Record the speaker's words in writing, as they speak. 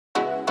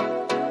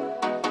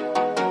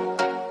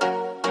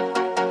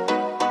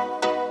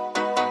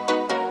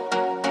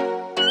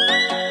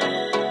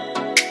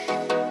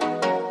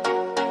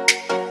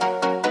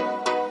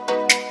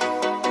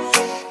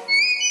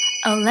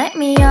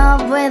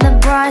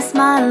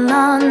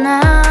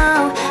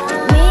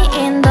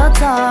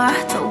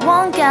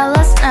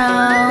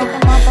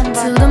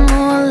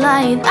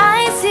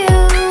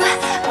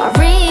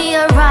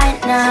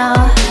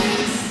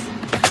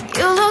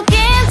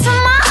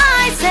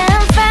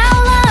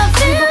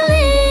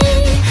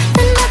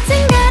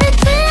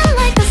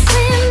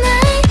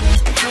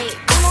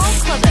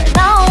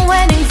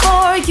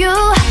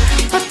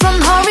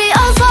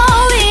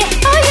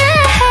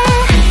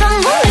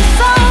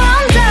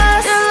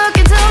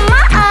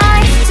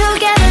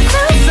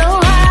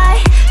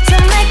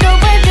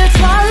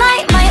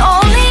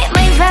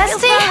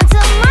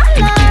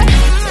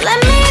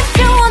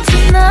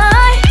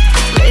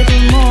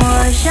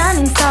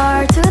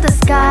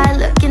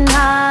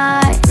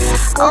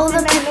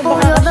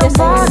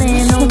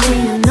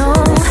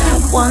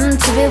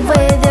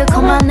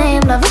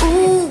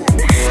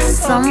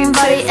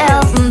somebody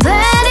else, and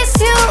that is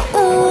you.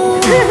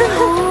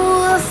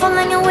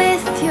 Falling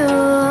with you,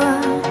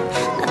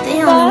 not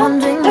the only one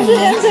doing me.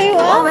 You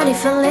already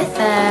feel it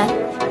there.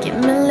 Give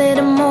me a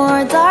little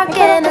more dark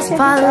in the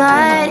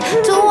spotlight.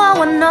 Do I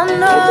wanna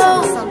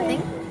know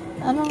something?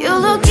 You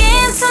look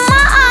into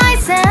my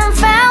eyes and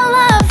found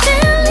love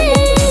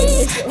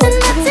feeling. Then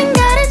nothing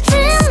got a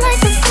dream like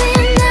the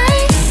same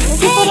night.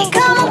 Hey,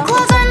 come on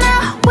closer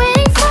now,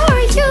 waiting for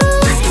you.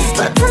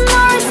 But the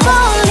more is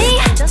slowly,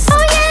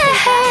 oh yeah.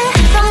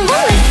 The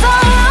moon is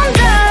around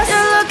us.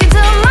 You look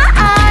into my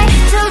eyes,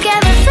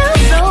 together feel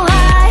so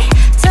high.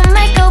 To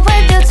make up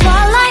with the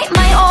twilight,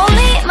 my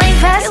only, my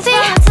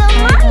bestie. To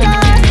my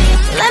love,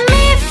 let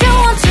me if you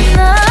want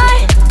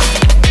tonight.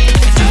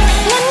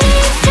 Let me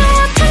if you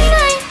want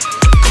tonight.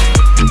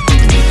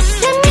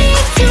 Let me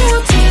if you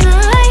want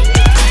tonight.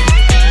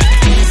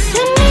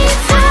 Let me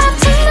if you want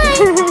tonight.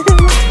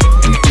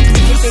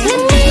 Let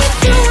me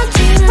if you want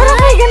tonight.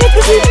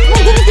 Parang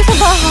may ganito sa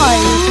bahay.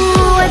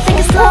 Ooh, I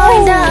think it's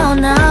slowing down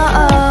now.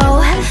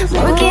 Oh,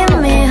 we're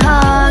giving me a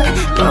hug.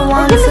 We're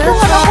one to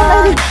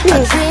talk. A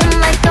dream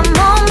like a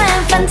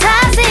moment,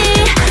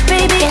 fantasy.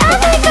 Baby, I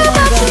think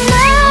about you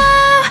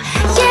now.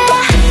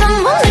 Yeah, the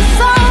moon is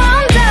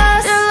around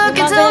us. You look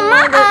into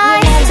my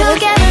eyes,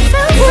 together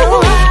feel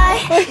so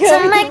high. To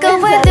make up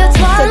with your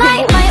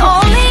twilight, my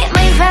only,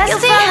 my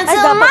bestie.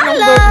 Until my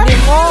love,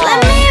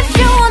 let me if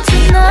you want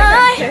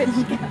tonight.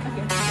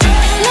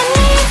 Let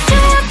me if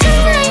you want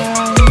tonight.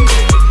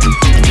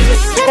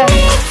 Let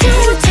me if you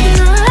want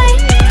tonight.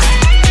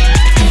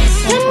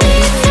 Let me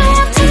if you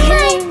want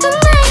tonight,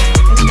 tonight.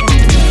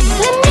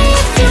 Let me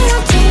if you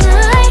want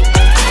tonight.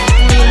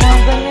 Mga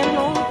ganyan,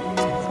 no?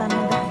 Sana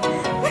ba?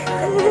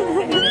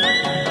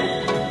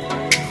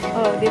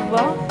 Oh,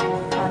 diba?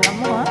 Alam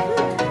mo, ha?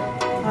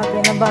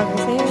 Bagay na bagay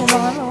sa'yo yung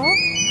mga, no?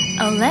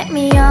 Oh, let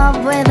me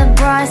up with a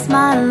bright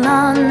smile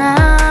on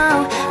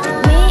now. Put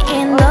me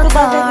in the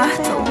dark,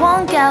 so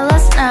won't get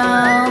lost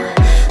now.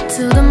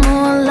 To the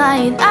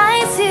moonlight,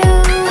 eyes you,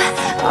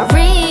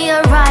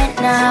 Maria right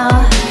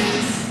now.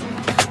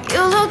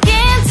 You look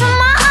into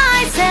my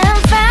eyes and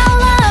found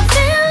love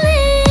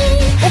feeling.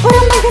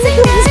 Parang may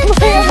ganito mo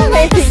sa'yo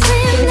like the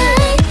same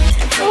night.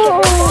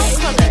 Oo.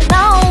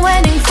 Now I'm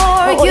waiting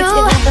for you,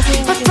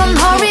 but don't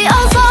hurry,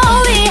 oh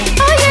slowly.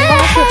 Oh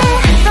yeah,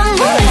 the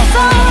moon is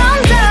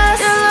around us.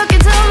 You look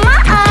into my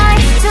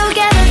eyes,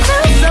 together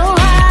feel so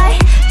high.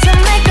 To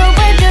make up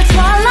with your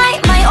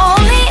twilight, my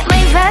only,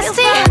 my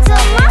bestie.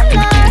 Until my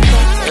love,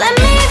 let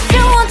me if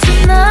you want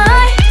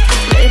tonight.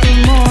 Little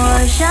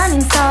more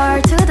shining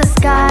star to the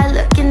sky,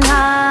 looking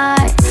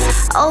high.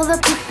 All the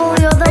people,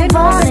 you're the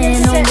one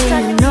and only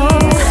you know.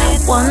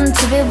 Want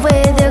to be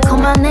with you, call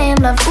my name,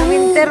 love.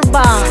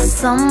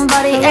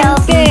 Somebody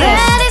else, and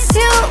that is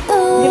you.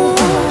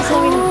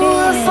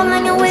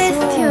 Falling with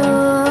you,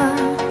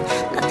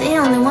 not the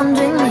only one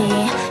doing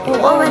me. You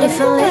already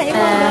feel it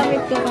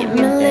there. Give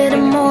me a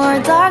little more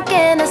dark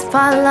in the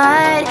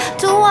spotlight.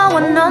 Do I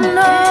wanna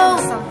know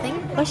something?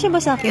 Kasya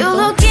ba sa akin You to?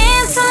 look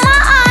into my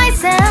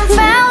eyes and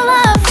found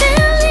love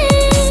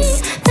feeling.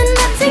 Then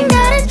nothing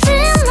got a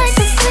dream like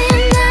the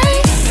same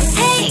night.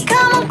 Hey,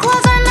 come on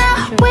closer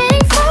now,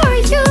 waiting for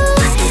you.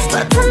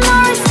 But the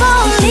more is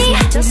slowly,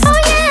 oh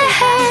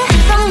yeah.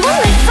 The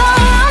moon is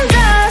around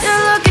us. You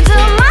look into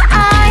my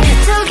eyes,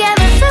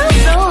 together feel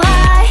so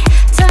high.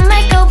 To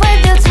make up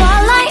with your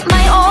twilight,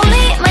 my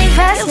only, my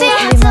bestie.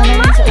 Until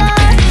my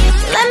love,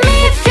 let me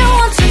if you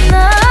want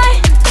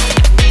tonight.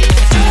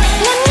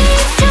 Let me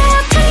if you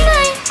want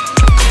tonight.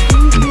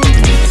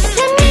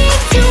 Let me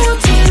if you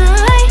want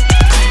tonight.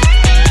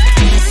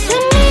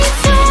 Let me if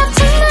you want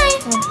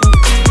tonight.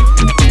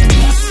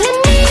 Let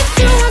me if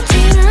you want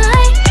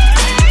tonight.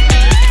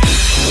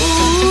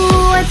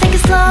 Ooh, I think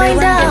it's slowing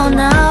down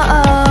now.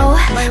 Oh,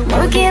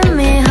 we're giving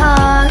me a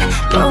hug.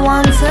 We're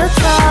one to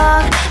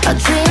talk. A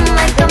dream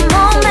like a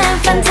moment,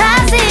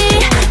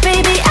 fantasy.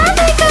 Baby, I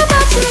think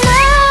about you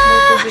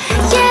now.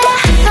 Yeah,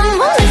 the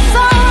moon is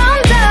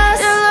around us.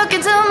 You look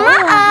into my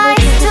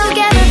eyes,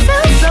 together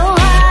feel so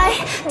high.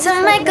 To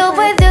make up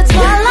with your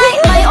twilight,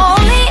 my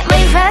only,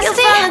 my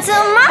bestie.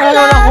 Until my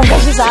love,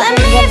 let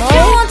me if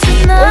you want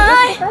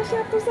tonight.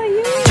 Kasya to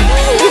sa'yo.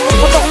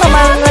 Putok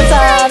naman na sa,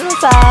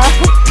 sa...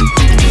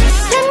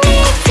 Let me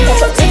if you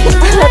want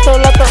tonight.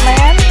 Lato-lato na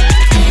yan.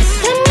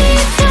 Let me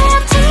if you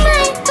want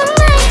tonight,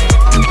 tonight.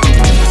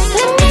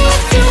 Let me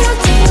if you want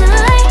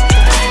tonight.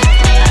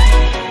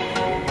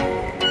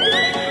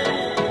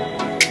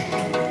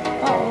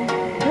 Oo.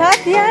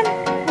 Lahat yan.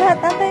 Lahat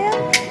ata yan.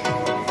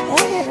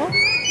 Oh, yan, oh.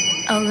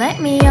 Oh,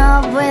 let me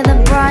up with a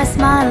bright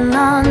smile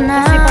on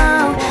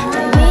now.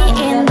 Take me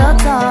in the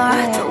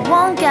dark, so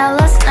won't get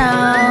lost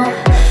now.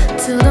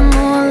 To the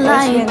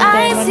moonlight,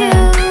 eyes you,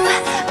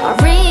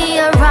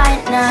 Maria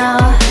right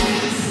now.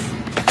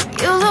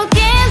 You look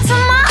into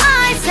my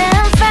eyes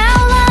and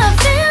found love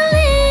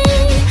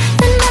feeling.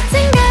 Then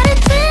nothing got a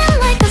dream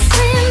like the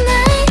same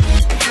night.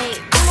 Hey,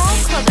 come on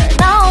closer.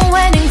 Now I'm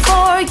waiting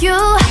for you,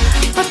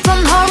 but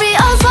don't hurry,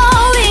 oh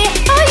slowly.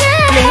 Oh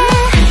yeah,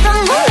 the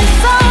moon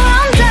is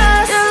around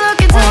us. You look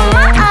into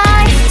my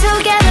eyes,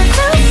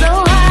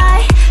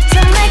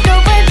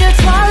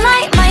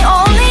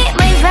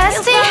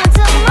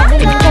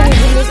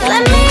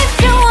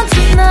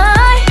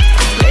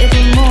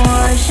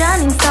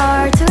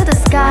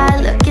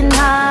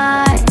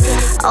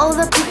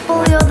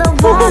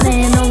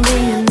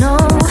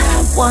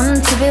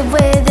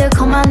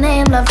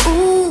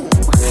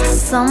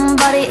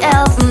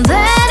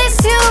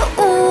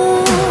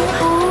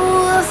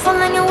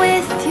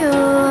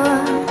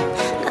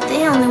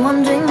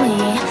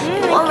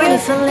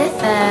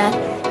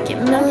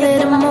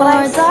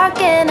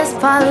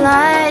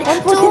 spotlight.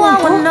 Do I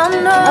wanna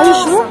know? Are you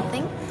sure?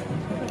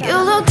 You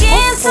look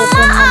into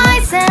my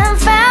eyes and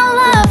fell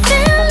a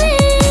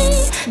feeling.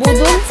 Then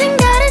nothing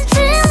got a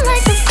dream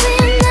like a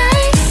same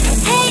night.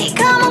 Hey,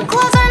 come on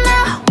closer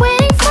now,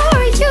 waiting for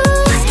you.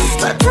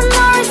 But the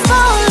door is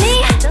slowly.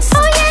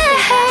 Oh yeah,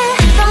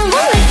 the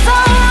moonlight's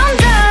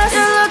around us.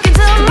 You look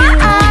into my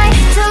eyes,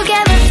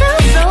 together feel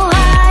so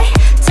high.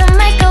 To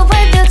make up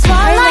with the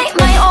twilight,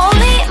 my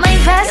only, my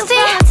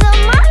bestie. To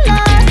my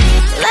love,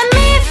 let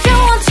me if you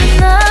want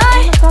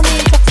tonight. Let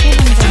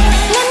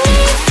me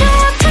if you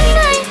want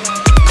tonight.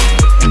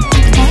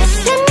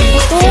 Let me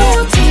if you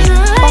want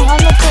tonight. Pang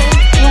ano to?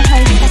 Yung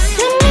high top.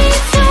 Let me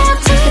if you want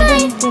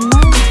tonight.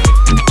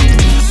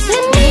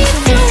 Let me if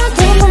you want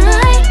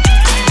tonight.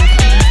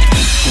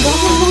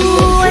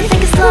 Ooh, I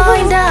think it's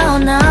slowing down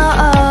now.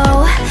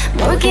 Oh,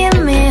 more give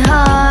me a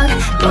hug,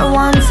 more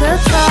want to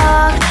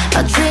talk.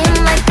 A dream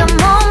like a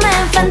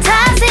moment,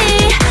 fantasy.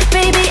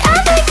 Baby, I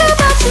think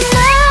about you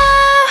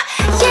now.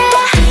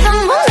 Yeah, the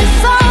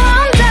moonlight's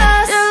around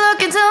us. You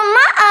look into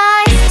my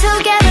eyes,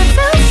 together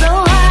feel so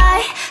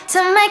high. To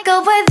make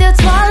up with your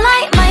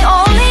twilight, my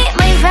only,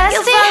 my bestie.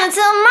 You fell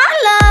into my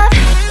love.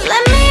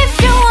 Let me if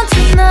you want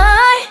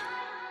tonight.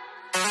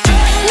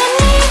 Let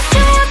me if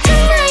you want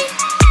tonight.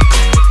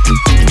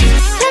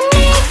 Let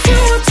me if you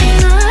want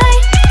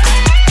tonight.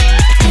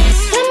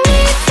 Let me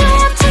if you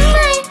want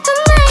tonight,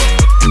 tonight.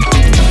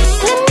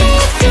 Let me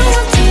if you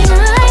want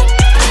tonight.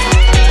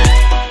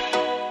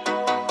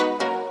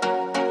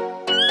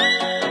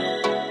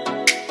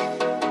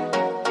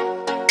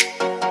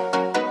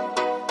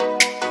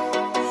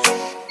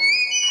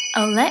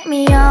 Oh, let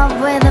me up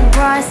with a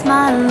bright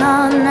smile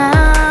on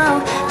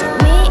now. Put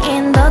me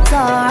in the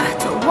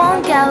dark, so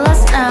won't get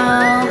lost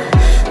now.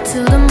 To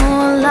the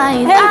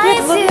moonlight,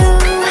 I see you,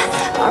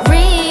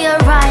 Maria,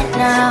 right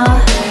now.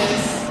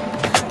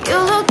 You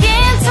look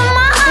into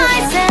my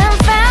eyes and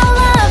fell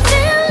a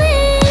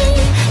feeling.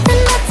 Then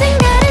nothing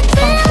got a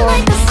dream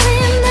like a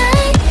same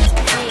night.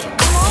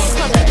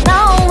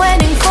 Now I'm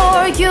waiting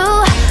for you,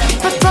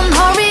 but don't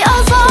hurry,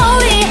 oh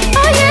slowly.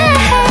 Oh yeah,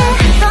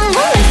 the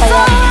moonlight's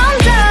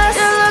around us.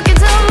 You look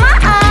into my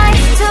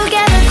eyes,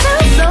 together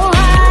feel so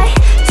high.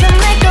 To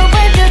make up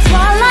with your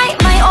twilight,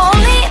 my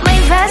only, my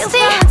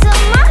bestie. To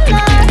my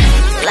love,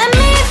 let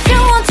me if you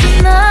want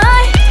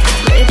tonight.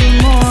 Maybe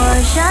more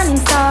shining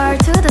star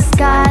to the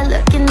sky,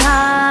 looking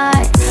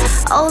high.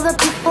 All the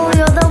people,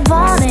 you're the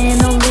one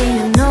and only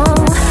you know.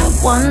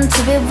 Want to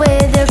be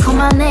with you, call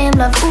my name,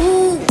 love.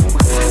 Ooh,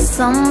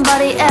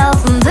 somebody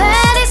else, and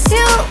that is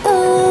you.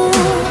 Ooh,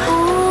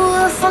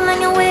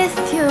 falling in with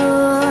you.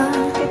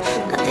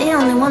 Not the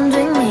only one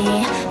doing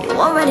me. You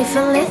already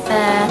feel it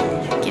there.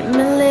 Give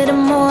me a little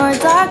more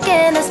dark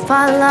in the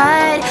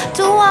spotlight.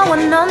 Do I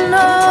wanna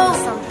know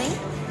something?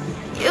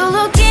 You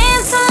look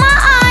into my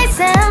eyes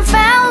and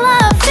fell a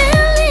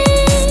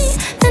feeling.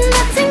 Then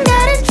nothing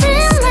got a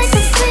dream like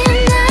a same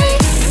night.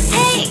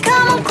 Hey,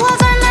 come on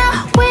closer now,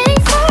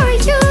 waiting for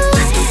you.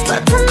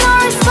 But the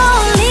door is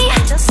slowly.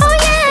 Oh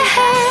yeah,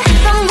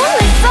 the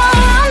moonlight's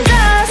around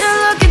us. You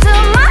look into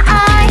my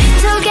eyes,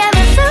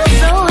 together feel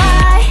so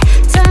high.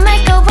 To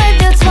make up with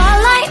your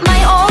twilight,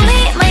 my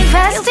only, my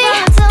bestie.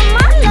 To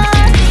my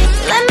love,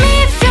 let me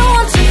if you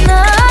want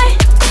tonight.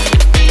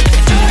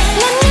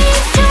 Let me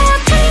if you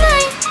want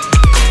tonight.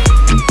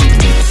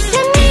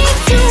 Let me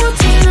if you want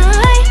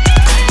tonight.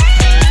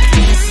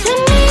 Let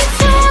me if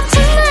you want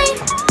tonight.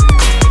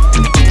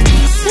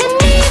 Let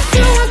me if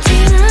you want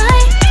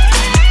tonight.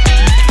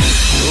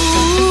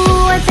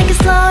 Ooh, I think it's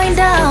slowing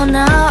down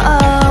now.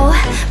 Oh,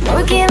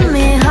 more give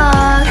me a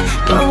hug,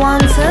 more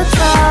want to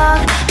talk.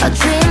 A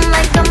dream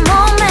like a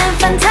moment,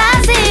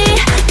 fantasy.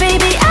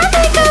 Baby, I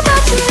think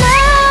about you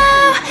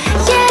now.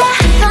 Yeah,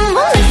 the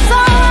moonlight's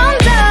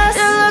around us.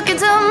 You look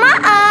into my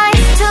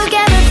eyes,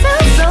 together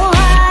feel so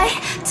high.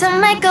 To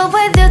make up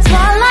with your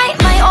twilight,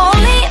 my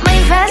only, my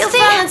bestie. You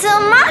fell into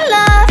my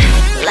love.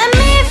 Let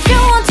me if you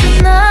want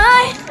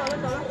tonight.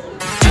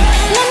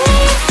 Let me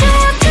if you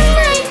want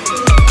tonight.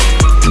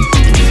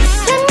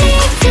 Let me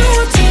if you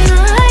want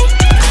tonight.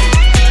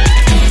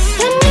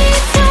 Let me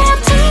if you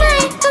want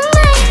tonight,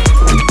 tonight.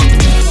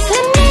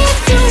 Let me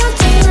if you want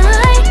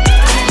tonight.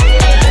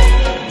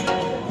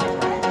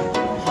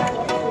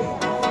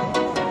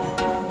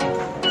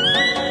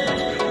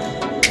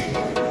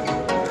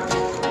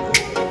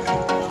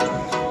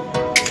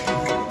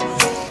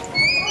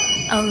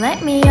 Oh,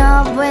 let me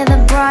up with a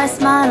bright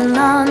smile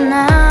on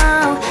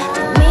now.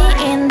 Put me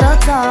in the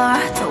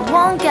dark, so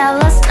won't get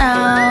lost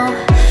now.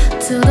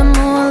 To the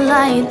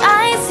moonlight,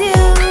 I see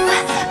you,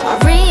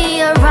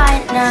 Maria,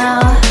 right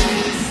now.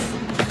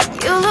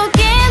 You look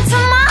into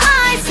my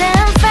eyes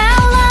and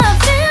fell a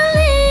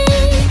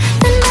feeling.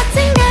 Then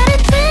nothing got a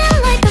dream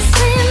like a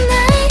same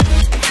night.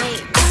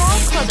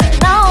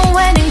 Now I'm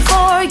waiting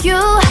for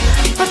you,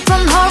 but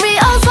don't hurry,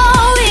 oh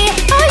slowly.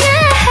 Oh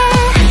yeah,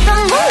 the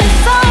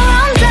moonlight's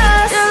around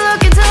us. You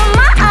look into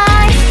my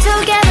eyes,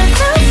 together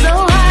feel so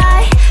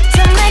high.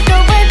 To make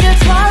up with your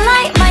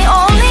twilight, my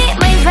only,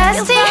 my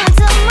bestie.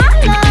 To my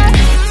love,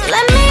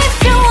 let me if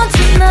you want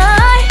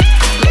tonight.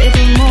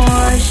 Maybe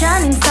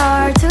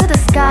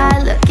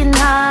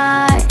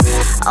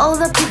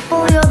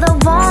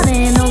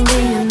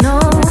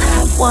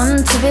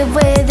it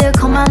with you,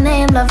 call my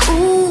name, love,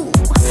 ooh.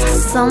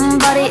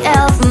 Somebody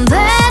else, and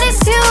that is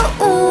you,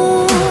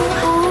 ooh.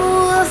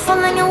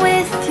 Falling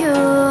with you,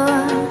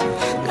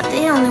 not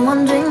the only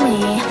one doing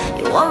me.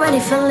 You already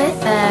feel it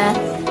there.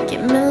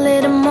 Give me a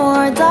little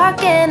more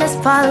dark in the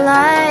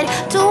spotlight.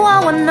 Do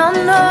I wanna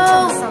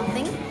know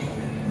something?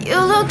 You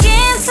look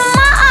into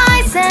my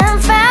eyes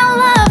and felt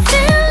love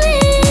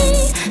feeling.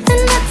 Then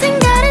nothing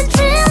got a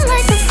dream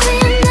like a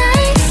sweet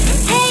night.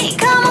 Hey,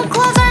 come on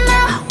closer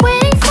now,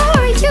 waiting for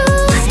you.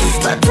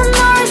 But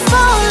tomorrow is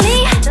slowly,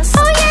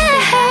 oh yeah.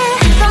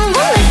 The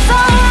moonlight's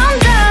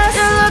around us.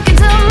 You look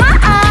into my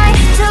eyes,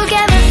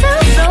 together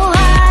feel so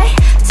high.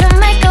 To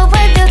make up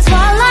with the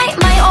twilight,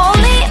 my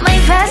only, my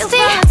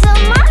bestie.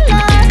 My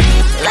love,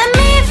 let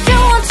me if you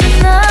want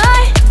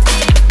tonight.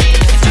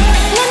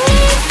 Let me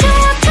if you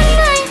want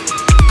tonight.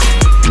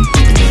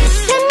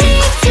 Let me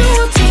if you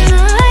want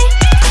tonight.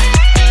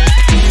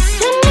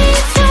 Let me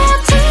if you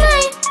want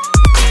tonight.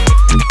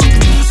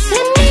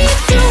 Let me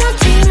if you want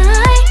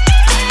tonight.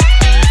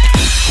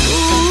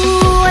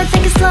 Ooh, I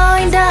think it's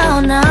slowing down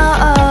now.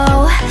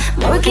 Oh,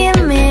 more give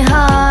me a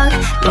hug,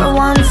 more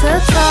want to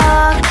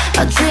talk.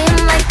 A dream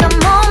like a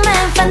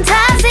moment,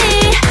 fantasy.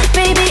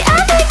 Baby, I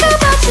think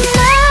about you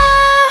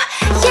now.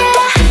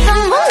 Yeah, the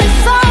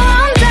moonlight's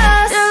around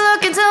us. You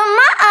look into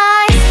my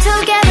eyes,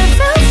 together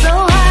feel so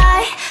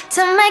high.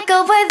 To make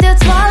up with your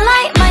twilight.